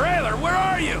at the trailer? Where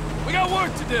are you? We got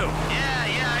work to do.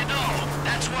 Yeah, I know.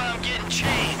 That's why I'm getting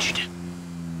changed.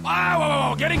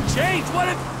 Wow, getting changed? What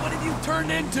have you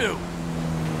turned into?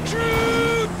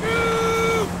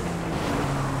 Choo-choo!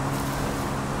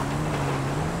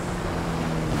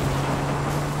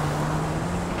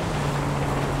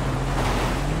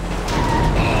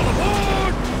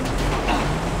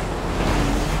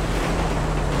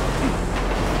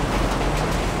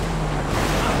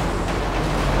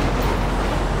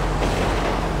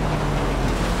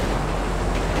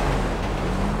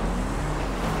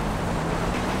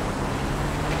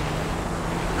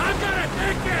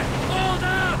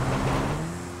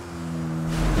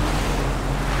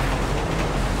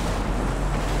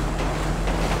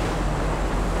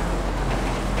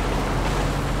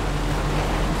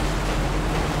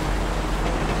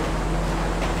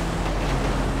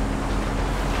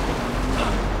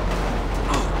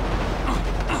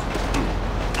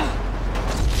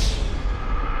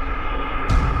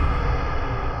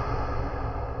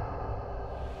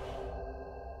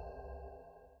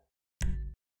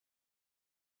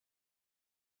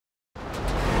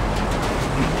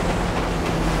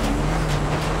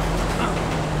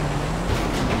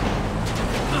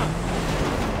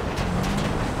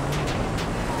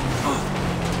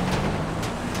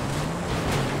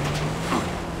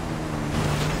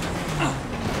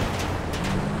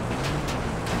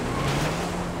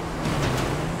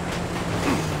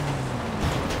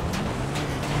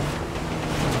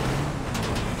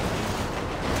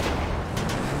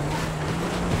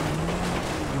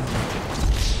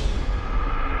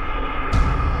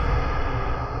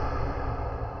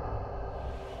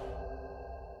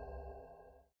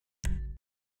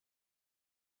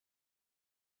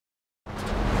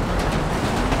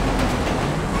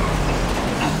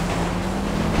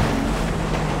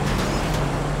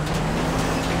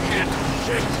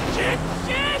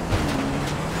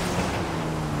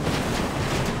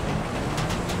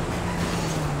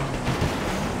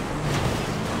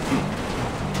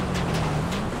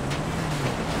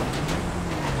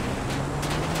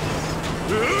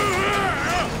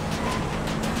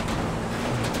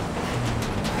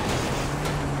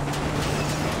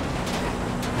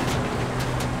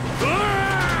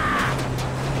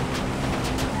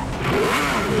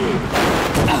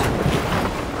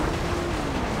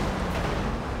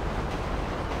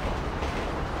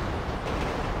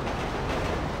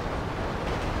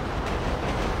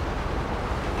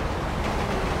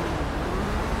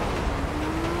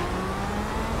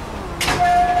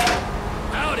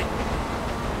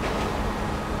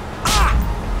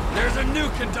 new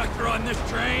conductor on this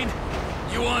train.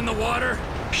 You on the water?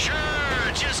 Sure,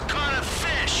 just caught a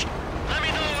fish. Let me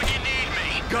know when you need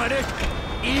me. Got it?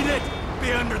 Eat it?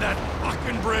 Be under that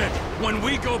fucking bridge. When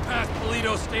we go past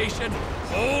Toledo Station,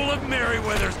 whole of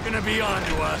Merryweather's gonna be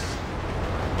onto us.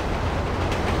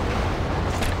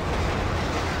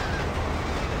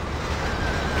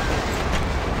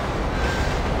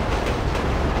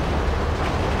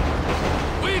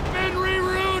 We've been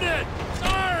rerouted!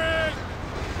 Sorry!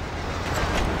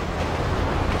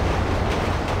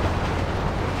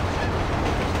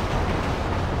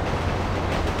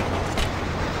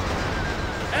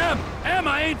 Em,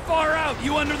 I ain't far out.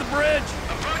 You under the bridge?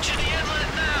 Approaching the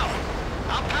inlet now.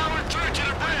 I'll power through to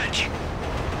the bridge.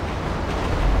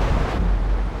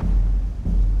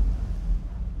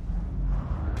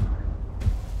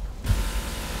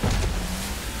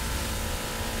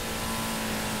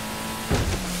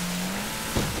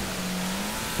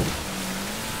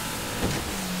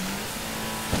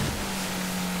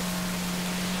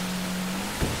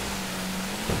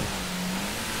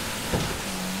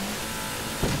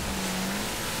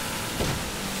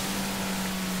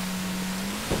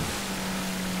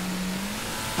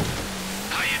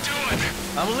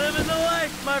 I'm living the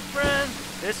life, my friend.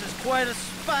 This is quite a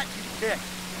spot to pick.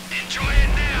 Enjoy it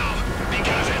now,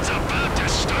 because it's about to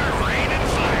start raining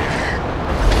fire.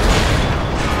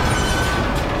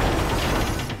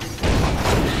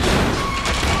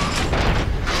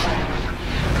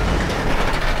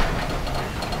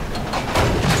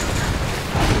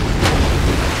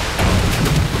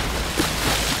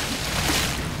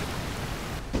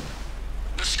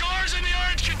 The score's in the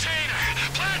orange container.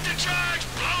 Plant the charge,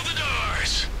 blow the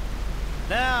doors.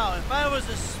 Now, if I was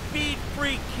a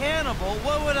speed-free cannibal,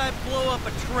 what would I blow up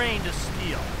a train to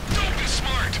steal? Don't be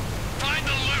smart. Find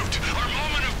the loot. Our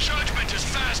moment of judgment is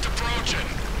fast approaching.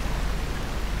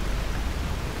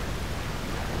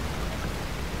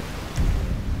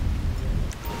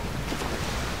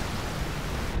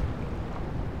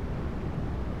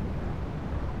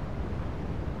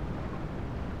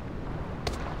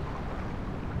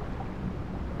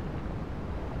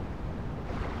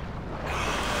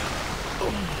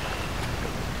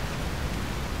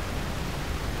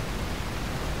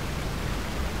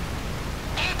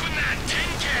 Open that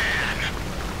tin can!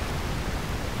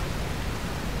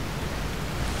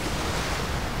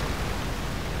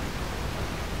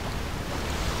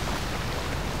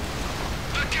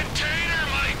 The container,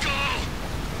 Michael!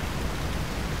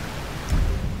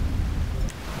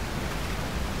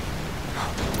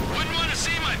 Wouldn't want to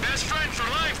see my best friend for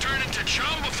life turn into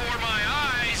chum before my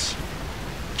eyes.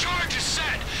 Charge is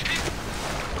set.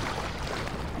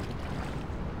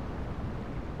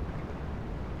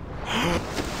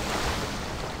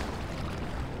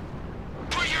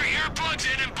 Put your earplugs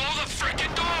in and blow the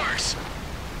frickin' doors!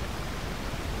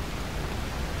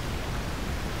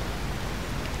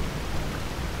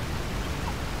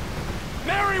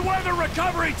 Merryweather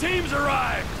recovery teams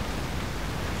arrived!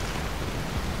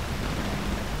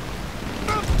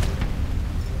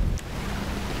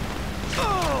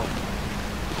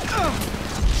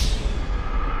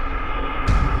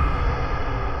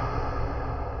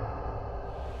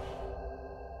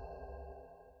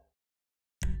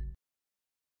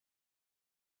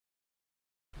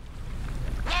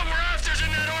 What we're after's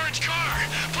in that orange car!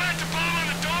 Plant the bomb on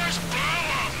the doors, blow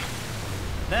them!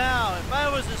 Now, if I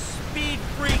was a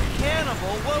speed-free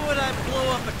cannibal, what would I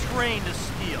blow up a train to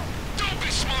steal? Don't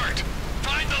be smart!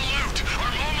 Find the loot!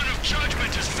 Our moment of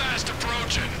judgment is fast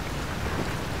approaching!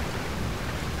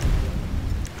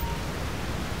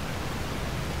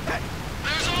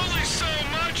 There's only so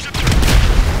much to...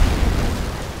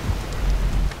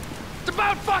 It's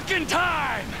about fucking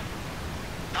time!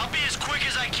 I'll be as quick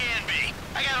as I can be.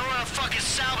 I gotta run a fucking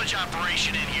salvage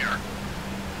operation in here.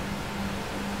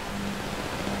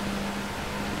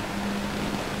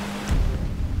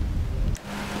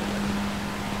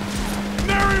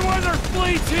 Merryweather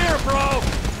fleet's here, bro!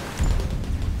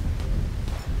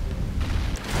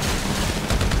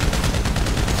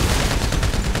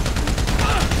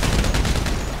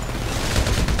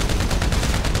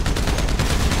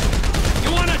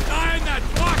 You wanna die in that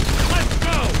box? Let's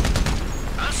go!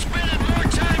 I'm spending more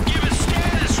time giving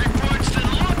status reports than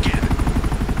looking.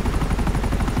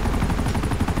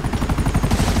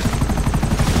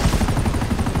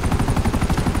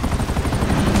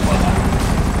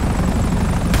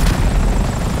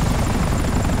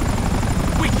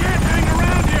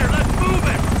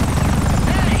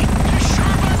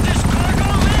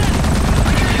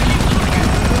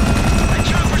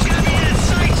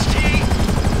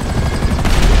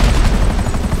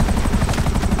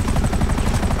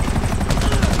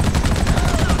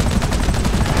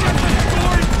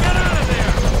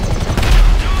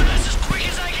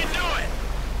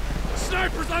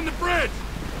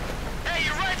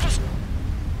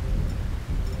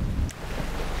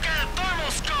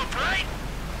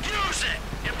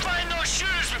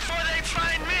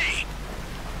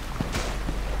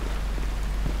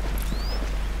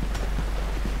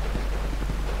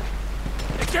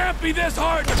 Must be this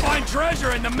hard to find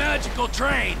treasure in the magical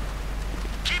train.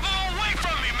 Keep them away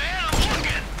from me, man. I'm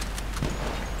looking.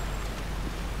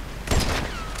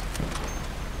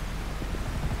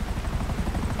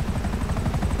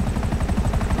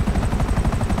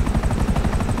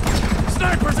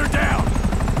 Snipers are down,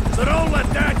 so don't let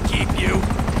that keep you.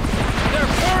 They're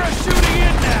parachuting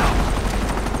in now.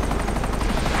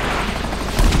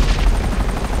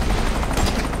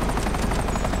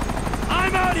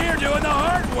 I'm out here doing the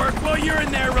hard work while you're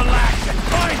in there relaxing.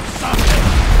 Find something.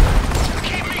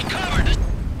 Keep me covered.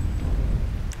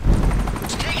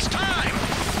 This takes time.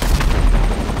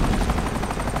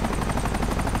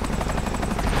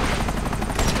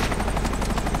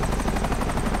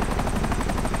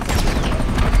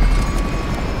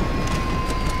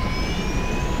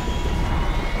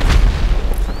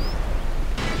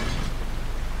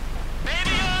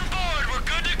 Baby on board. We're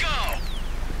good to go.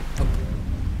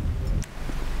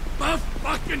 About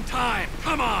fucking time.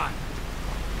 Come on.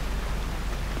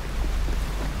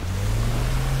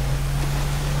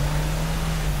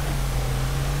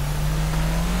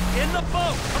 In the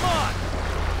boat!